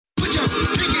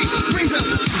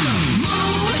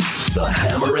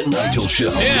and Nigel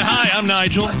Show. Yeah, hi, I'm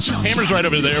Nigel. Hammer's right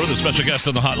over there with a special guest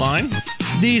on the hotline.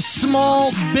 The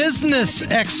Small Business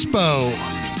Expo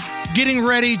getting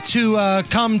ready to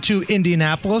come to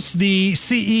Indianapolis. The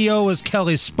CEO is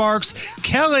Kelly Sparks.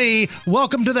 Kelly,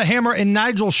 welcome to the Hammer and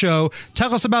Nigel Show.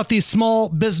 Tell us about the Small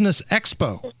Business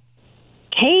Expo.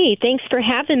 Hey, thanks for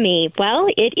having me. Well,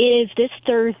 it is this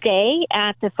Thursday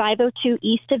at the 502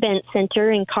 East Event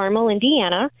Center in Carmel,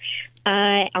 Indiana,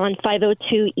 on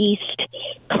 502 East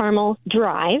Carmel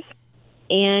Drive.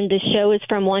 And the show is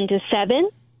from 1 to 7.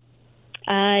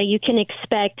 You can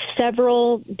expect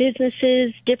several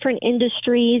businesses, different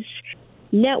industries,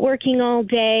 networking all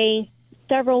day,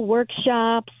 several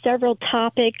workshops, several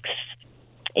topics.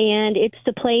 And it's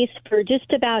the place for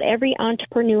just about every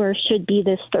entrepreneur should be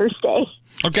this Thursday.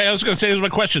 Okay, I was going to say, this is my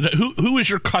question. Who is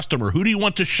your customer? Who do you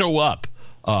want to show up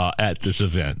at this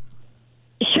event?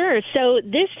 Sure. So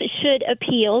this should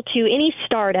appeal to any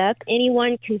startup,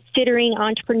 anyone considering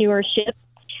entrepreneurship,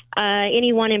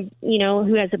 anyone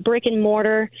who has a brick and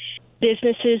mortar,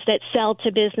 businesses that sell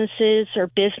to businesses or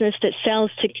business that sells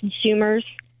to consumers,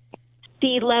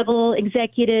 C-level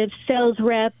executives, sales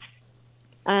reps.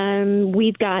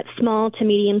 We've got small to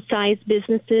medium-sized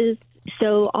businesses,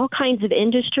 so all kinds of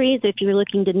industries. If you're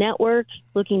looking to network,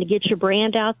 looking to get your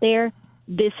brand out there,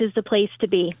 this is the place to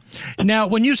be. Now,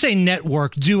 when you say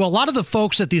network, do a lot of the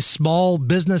folks at the Small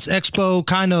Business Expo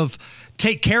kind of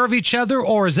take care of each other,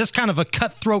 or is this kind of a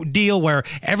cutthroat deal where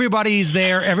everybody's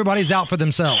there, everybody's out for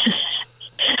themselves?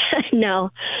 No,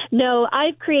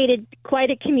 I've created quite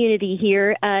a community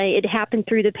here. It happened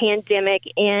through the pandemic,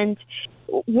 and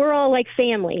we're all like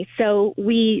family. So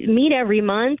we meet every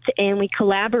month and we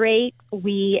collaborate.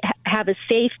 We have a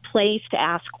safe place to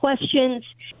ask questions.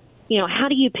 How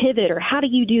do you pivot or how do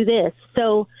you do this?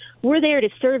 So we're there to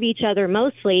serve each other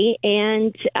mostly.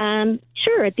 And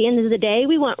sure, at the end of the day,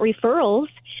 we want referrals,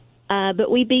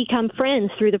 but we become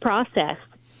friends through the process.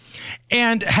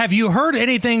 And have you heard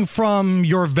anything from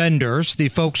your vendors, the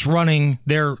folks running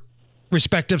their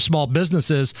respective small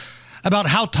businesses, about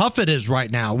how tough it is right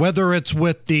now, whether it's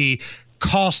with the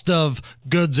cost of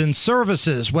goods and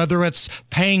services, whether it's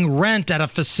paying rent at a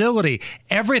facility?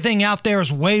 Everything out there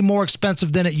is way more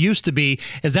expensive than it used to be.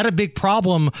 Is that a big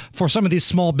problem for some of these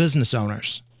small business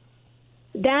owners?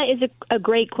 That is a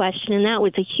great question, and that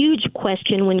was a huge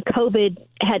question when COVID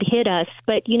had hit us.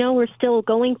 But, we're still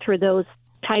going through those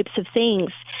types of things.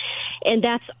 And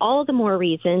that's all the more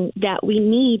reason that we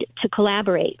need to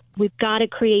collaborate. We've got to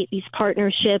create these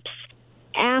partnerships,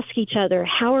 ask each other,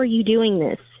 how are you doing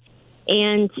this?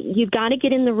 And you've got to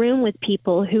get in the room with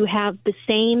people who have the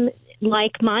same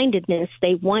like-mindedness.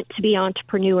 They want to be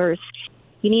entrepreneurs.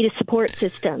 You need a support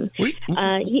system.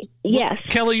 Yes.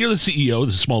 Kelly, you're the CEO of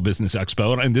the Small Business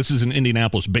Expo, and this is an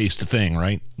Indianapolis-based thing,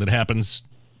 right, that happens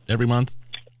every month?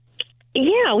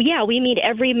 Yeah, we meet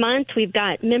every month. We've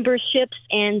got memberships,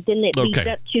 and then it leads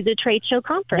up to the trade show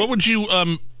conference. What would you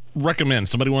recommend?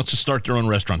 Somebody wants to start their own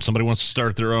restaurant. Somebody wants to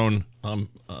start their own,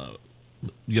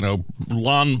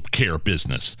 lawn care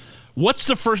business. What's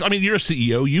the first? I mean, you're a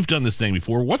CEO. You've done this thing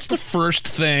before. What's the first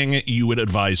thing you would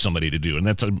advise somebody to do? And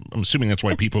I'm assuming that's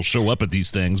why people show up at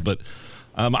these things. But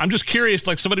I'm just curious.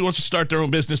 Like, somebody wants to start their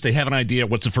own business. They have an idea.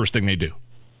 What's the first thing they do?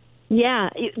 Yeah,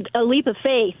 a leap of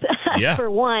faith, for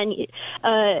one.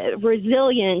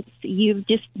 Resilience.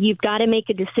 You've got to make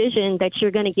a decision that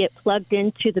you're going to get plugged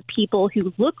into the people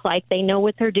who look like they know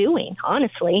what they're doing,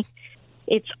 honestly.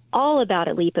 It's all about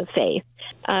a leap of faith.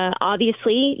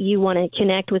 Obviously, you want to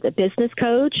connect with a business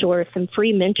coach or some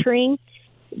free mentoring.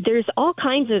 There's all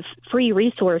kinds of free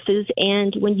resources,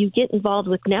 and when you get involved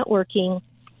with networking,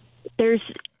 there's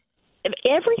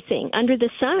everything under the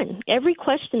sun, every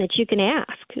question that you can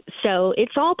ask. So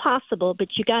it's all possible, but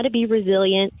you got to be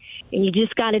resilient, and you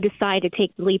just got to decide to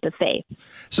take the leap of faith.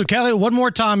 So, Kelly, one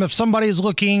more time, if somebody's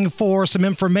looking for some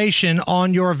information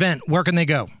on your event, where can they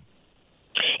go?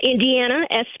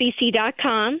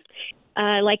 IndianaSBC.com.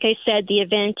 Like I said, the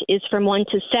event is from 1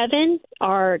 to 7.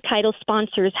 Our title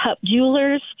sponsor is Hupp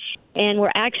Jewelers, and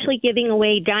we're actually giving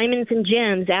away diamonds and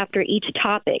gems after each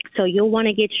topic, so you'll want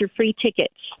to get your free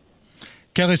tickets.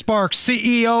 Kelly Sparks,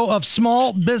 CEO of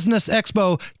Small Business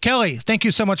Expo. Kelly, thank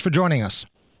you so much for joining us.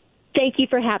 Thank you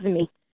for having me.